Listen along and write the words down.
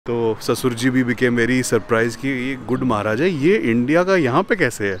तो ससुर जी भी बिकेम वेरी सरप्राइज कि ये गुड महाराजा ये इंडिया का यहाँ पे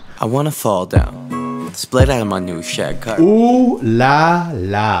कैसे है? I wanna fall down. Split out of my new shag car. Ooh la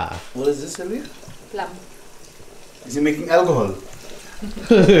la. What is this, Sylvia? Plum. Is he making alcohol?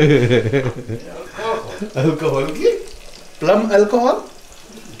 Alcohol की? Plum alcohol?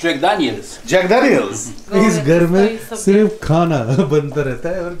 Jack Daniels. Jack Daniels. इस घर में सिर्फ खाना बनता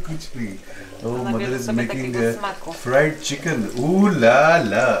रहता है और कुछ नहीं. Oh, mother is making fried chicken. Ooh la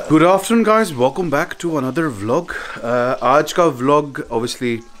la. Good afternoon, guys. Welcome back to another vlog. आज का vlog,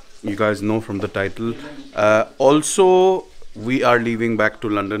 obviously, you guys know from the title. Also, we are leaving back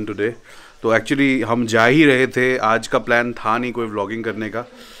to London today. तो actually हम जा ही रहे थे. आज का plan था नहीं कोई व्लॉगिंग करने का,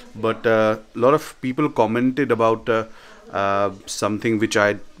 but lot of people commented about something which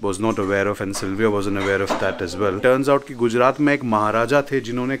I was not aware of and Sylvia वॉजन aware of that as well. Turns out कि गुजरात में एक महाराजा थे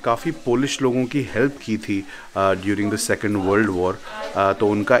जिन्होंने काफ़ी पोलिश लोगों की हेल्प की थी during the second world war. तो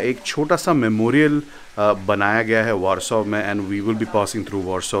उनका एक छोटा सा मेमोरियल बनाया गया है वारसो में, and we will be passing through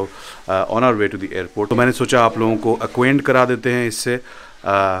वारसो on our way to the airport. तो मैंने सोचा आप लोगों को अक्वेंट करा देते हैं इससे,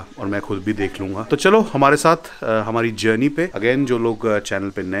 और मैं खुद भी देख लूँगा. तो चलो हमारे साथ हमारी जर्नी पे. अगेन जो लोग चैनल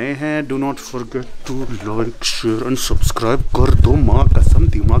पे नए हैं, do not forget to like share and subscribe कर दो. माँ कसम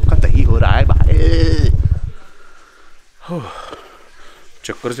दिमाग का दही हो रहा है भाई.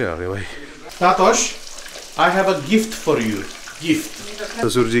 चक्कर से आ गए भाई. Tatosh, I have a gift for you. Gift.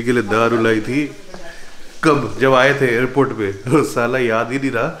 ससुर जी के लिए दारू लाई थी. कब? जब आए थे एयरपोर्ट पे. साला याद ही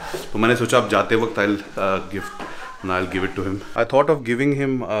नहीं रहा. तो मैंने सोचा अब जाते वक्त आई gift and I'll give it to him. I thought of giving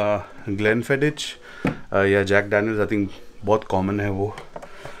him Glenfiddich या Jack Daniels. I think बहुत common है वो.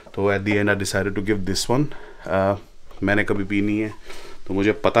 तो at the end I decided to give this one. मैंने कभी पी नहीं है तो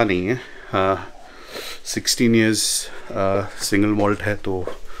मुझे पता नहीं है. 16 years single malt है तो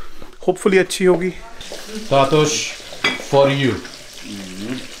hopefully अच्छी होगी. Tatosh, for you.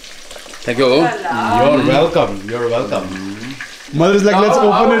 Thank you. You're welcome. You're welcome. Mother's like, let's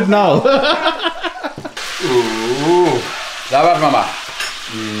open it now. Dapat mama.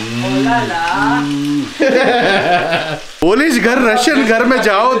 Polish घर रशियन घर में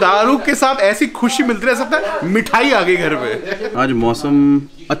जाओ, दारू के साथ ऐसी खुशी मिलती रह सकता है. मिठाई आ गई घर पे. आज मौसम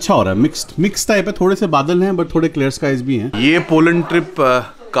अच्छा हो रहा है. मिक्स टाइप है. थोड़े से बादल हैं बट थोड़े क्लियर स्काइज भी हैं. ये पोलैंड ट्रिप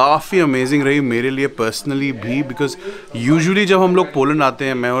काफ़ी अमेजिंग रही मेरे लिए पर्सनली भी, बिकॉज यूजुअली जब हम लोग पोलैंड आते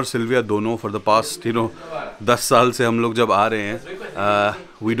हैं, मैं और सिल्विया दोनों फॉर द पास्ट 10 साल से हम लोग जब आ रहे हैं,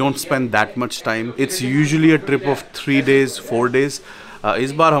 we don't spend that much time. It's usually a trip of 3 days 4 days.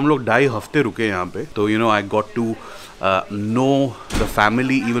 इस बार हम लोग 2.5 हफ्ते रुके यहाँ पे. तो I got to know the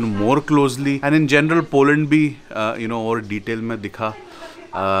family even more closely, and in general Poland भी और डिटेल में दिखा.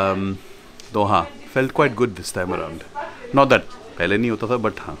 तो हाँ, felt quite good this time around. Not that पहले नहीं होता था,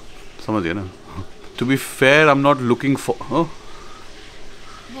 बट हाँ समझ गए ना. To be fair, I am not looking for.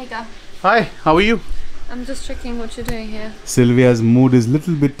 Hey, Ga. Hi, how are you? I'm just checking what you're doing here. Sylvia's mood is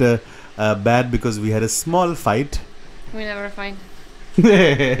little bit bad because we had a small fight. We never find.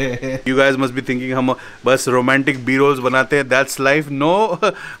 You guys must be thinking हम बस romantic B-rolls बनाते हैं. That's life. No,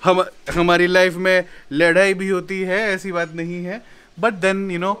 हमारी life में लड़ाई भी होती है, ऐसी बात नहीं है. But then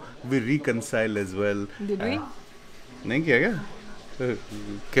we reconcile as well. Did we? नहीं किया क्या?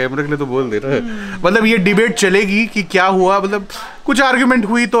 कैमरे के लिए तो बोल दे रहा है. मतलब ये डिबेट चलेगी कि क्या हुआ. मतलब कुछ आर्ग्यूमेंट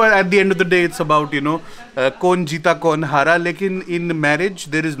हुई तो at the end of the day it's about कौन जीता कौन हारा. लेकिन in marriage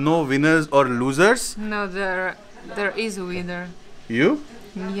there is no winners और losers. No, there is a winner. You?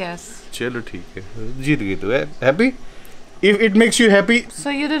 Yes. चलो ठीक है, जीत गई तो. Happy? If it makes you happy. So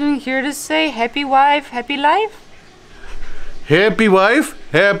you didn't hear to say happy wife, happy life? Happy wife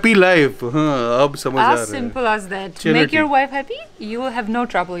happy life. हाँ, अब समझ आ रहा है. As simple as that. चलो Make your ठीक. wife happy, you will have no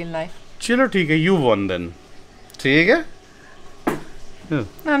trouble in life. चलो ठीक है, यू वन देन. ठीक है.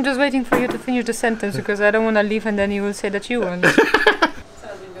 I'm just waiting for you to finish the sentence because I don't want to leave and then you will say that you won.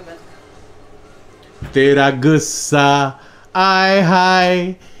 तेरा गुस्सा आय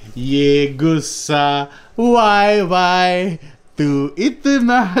हाय, ये गुस्सा वाय तू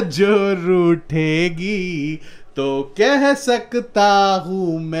इतना जो रूठेगी तो कह सकता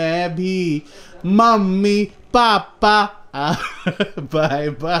हूँ मैं भी मम्मी पापा बाय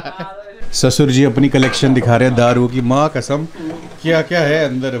बाय. ससुर जी अपनी कलेक्शन दिखा रहे हैं दारू की. माँ कसम, क्या क्या है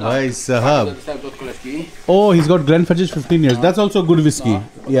अंदर भाई साहब. Oh, he's got Glenfiddich 15 years. That's also good whiskey.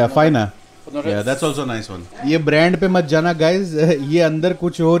 Yeah, fine. Yeah, that's also nice one. ये ब्रांड पे मत जाना guys. ये अंदर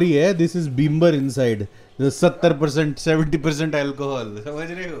कुछ और ही है. This is Bimber inside. 70% 70% alcohol. समझ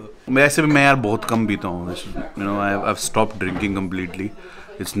रहे हो? वैसे भी मैं यार बहुत कम पीता हूँ. I've stopped drinking completely.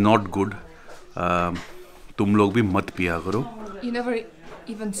 It's not good. तुम लोग भी मत पिया करो. You never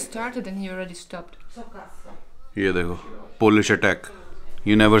even started and you already stopped. ये देखो, Polish attack.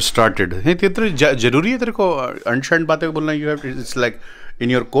 You never started. Hey, तेरे जरूरी है तेरे को अनशंट बातें बोलना? You have to, it's like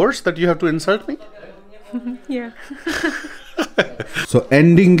in your course that you have to insult me. Yeah. So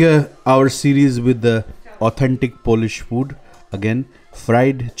ending our series with the authentic Polish food again,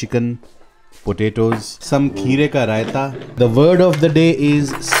 fried chicken, potatoes, some kheere ka raita. The word of the day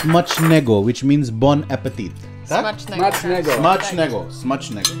is smacznego, which means bon appetit. Smacznego.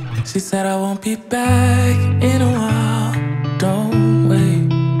 She said I won't be back in a while. Don't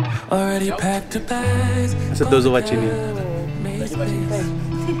wait. Already packed her bags. So those are watching you.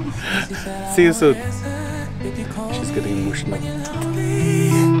 See you soon. She's getting emotional.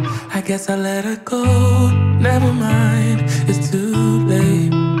 I guess I let her go. Never mind, it's too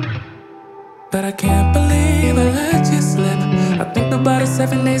late. But I can't believe I let you slip. I think about it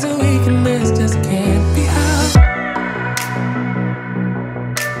 7 days a week, and this just can't be how.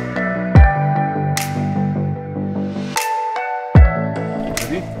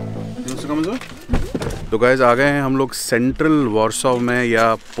 तो guys आ गए हैं हम लोग central वॉर्सॉव में,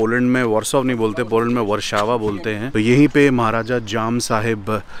 या Poland में वॉर्सॉव नहीं बोलते, पोलैंड में वर्शावा बोलते हैं। तो यहीं पे महाराजा जाम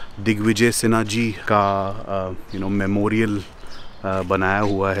साहिब दिग्विजय सिन्हा जी का मेमोरियल बनाया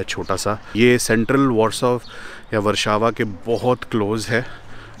हुआ है छोटा सा। ये सेंट्रल वॉर्सॉव या वर्शावा के बहुत क्लोज है,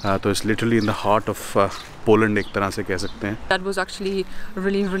 तो it's literally in the heart of Poland एक तरह से कह सकते हैं। That was actually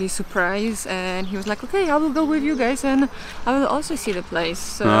really surprised, and he was like, okay, I will go with you guys and I will also see the place.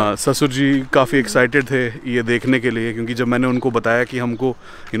 ससुर जी काफ़ी एक्साइटेड थे ये देखने के लिए, क्योंकि जब मैंने उनको बताया कि हमको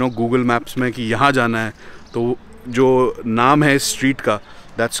गूगल मैप्स में कि यहाँ जाना है, तो जो नाम है स्ट्रीट का,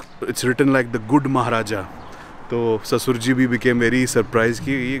 it's written like the good महाराजा। तो ससुर जी भी बिकेम वेरी सरप्राइज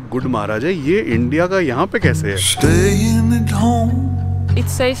कि ये गुड महाराजा ये इंडिया का यहाँ पे कैसे है। It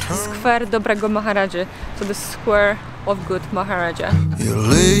says Square Dobrego Maharaja, so the square of good Maharaja. You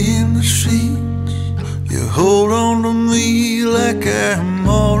lay in the sheets, you hold on to me like I'm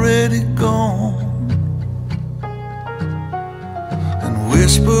already gone, and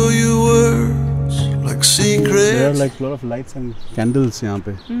whisper your words like secrets. There are like a lot of lights and candles यहाँ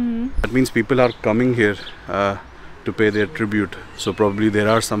पे. That means people are coming here to pay their tribute. So probably there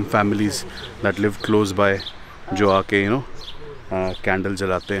are some families that live close by जो आके candle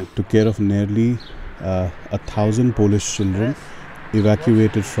जलाते हैं। Took care of nearly 1,000 Polish children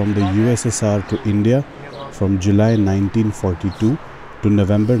evacuated from the USSR to India from July 1942 to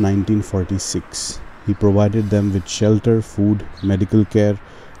November 1946. He provided them with shelter, food, medical care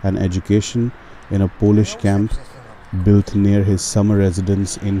and education in a Polish camp built near his summer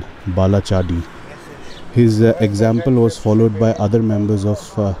residence in Balachadi. His example was followed by other members of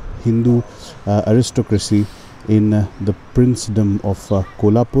Hindu aristocracy in the princedom of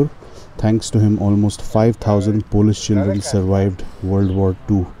Kolhapur. Thanks to him, almost 5,000 Polish children survived World War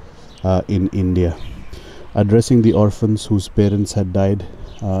II in India. Addressing the orphans whose parents had died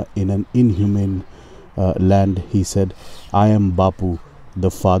in an inhumane land, he said, "I am Bapu,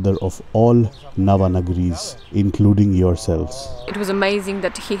 the father of all Navanagris, including yourselves." It was amazing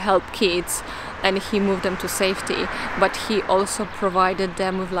that he helped kids and he moved them to safety, but he also provided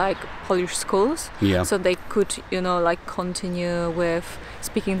them with like Polish schools, so they could continue with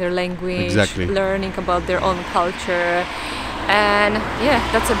speaking their language, learning about their own culture, and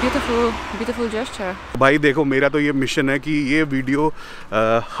that's a beautiful gesture. भाई देखो, मेरा तो ये mission है कि ये video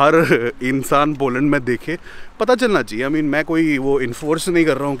हर इंसान Poland में देखे, पता चलना चाहिए। I mean, मैं कोई वो इन्फोर्स नहीं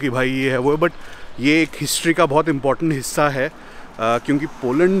कर रहा हूँ कि भाई ये है वो है, बट ये एक हिस्ट्री का बहुत इम्पोर्टेंट हिस्सा है, क्योंकि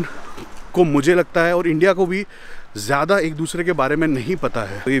पोलैंड को मुझे लगता है और इंडिया को भी ज़्यादा एक दूसरे के बारे में नहीं पता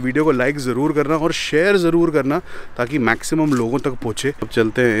है। तो ये वीडियो को लाइक ज़रूर करना और शेयर ज़रूर करना ताकि मैक्सिमम लोगों तक पहुँचे। अब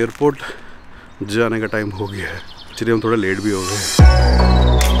चलते हैं, एयरपोर्ट जाने का टाइम हो गया है, चलिए हम थोड़ा लेट भी हो गए।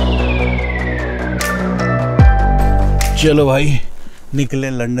 चलो भाई निकले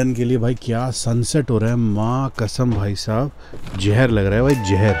लंदन के लिए। भाई क्या सनसेट हो रहा है, माँ कसम भाई साहब, जहर लग रहा है भाई,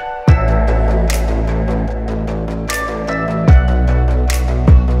 जहर।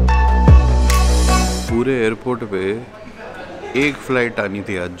 पूरे एयरपोर्ट पे एक फ़्लाइट आनी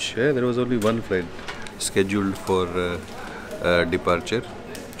थी आज, there was only one flight scheduled for departure,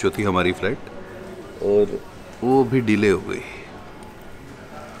 जो थी हमारी फ़्लाइट, और वो भी डिले हो गई।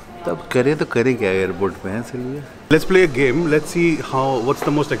 तब करें तो करें क्या एयरपोर्ट में है, चलिए let's play a game, let's see how what's the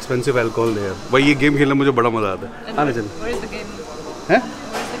most expensive alcohol there. भाई ये गेम खेलने में मुझे बड़ा मज़ा आता है। आने चलिए। हैं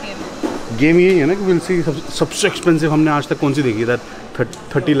गेम यही है ना कि विल सी सबसे एक्सपेंसिव हमने आज तक कौन सी देखी, that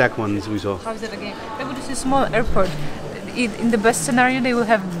 30 lakh ones we saw. How is it again? Maybe this is a small airport. In the best scenario, they will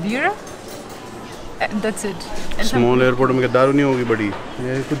have beer. And that's it. Small airport में दारू नहीं होगी बड़ी,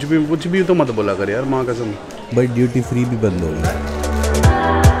 कुछ भी तो मत बोला कर यार, माँ कसम। भाई ड्यूटी फ्री भी बंद हो गई।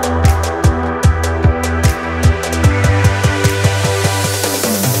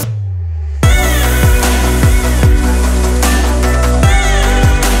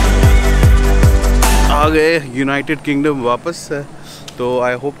 गए यूनाइटेड किंगडम वापस। तो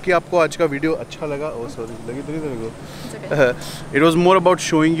आई होप कि आपको आज का वीडियो अच्छा लगा। ओ सॉरी, लगी तो नहीं तेरे को? It was more about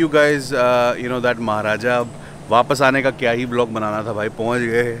showing you guys you know that महाराजा। वापस आने का क्या ही ब्लॉग बनाना था भाई, पहुंच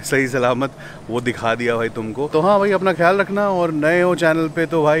गए सही सलामत, वो दिखा दिया भाई तुमको। तो हाँ भाई, अपना ख्याल रखना, और नए हो चैनल पे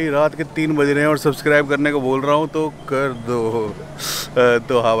तो भाई रात के 3 बज रहे हैं और सब्सक्राइब करने को बोल रहा हूँ तो कर दो।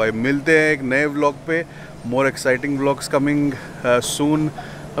 तो हाँ भाई, मिलते हैं एक नए व्लॉग पे। More exciting vlogs coming soon.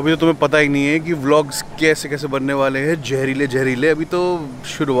 अभी तो तुम्हें पता ही नहीं है कि व्लॉग्स कैसे कैसे बनने वाले हैं, जहरीले जहरीले। अभी तो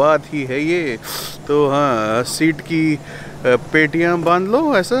शुरुआत ही है ये। तो हाँ, सीट की पेटियाँ बांध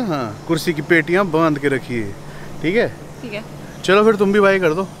लो ऐसा, हाँ कुर्सी की पेटियाँ बांध के रखिए, ठीक है? ठीक है, चलो फिर तुम भी बाय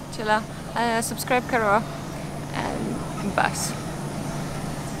कर दो। चला सब्सक्राइब करो बस।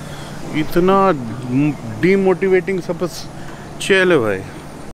 इतना डीमोटिवेटिंग सब, चलो भाई।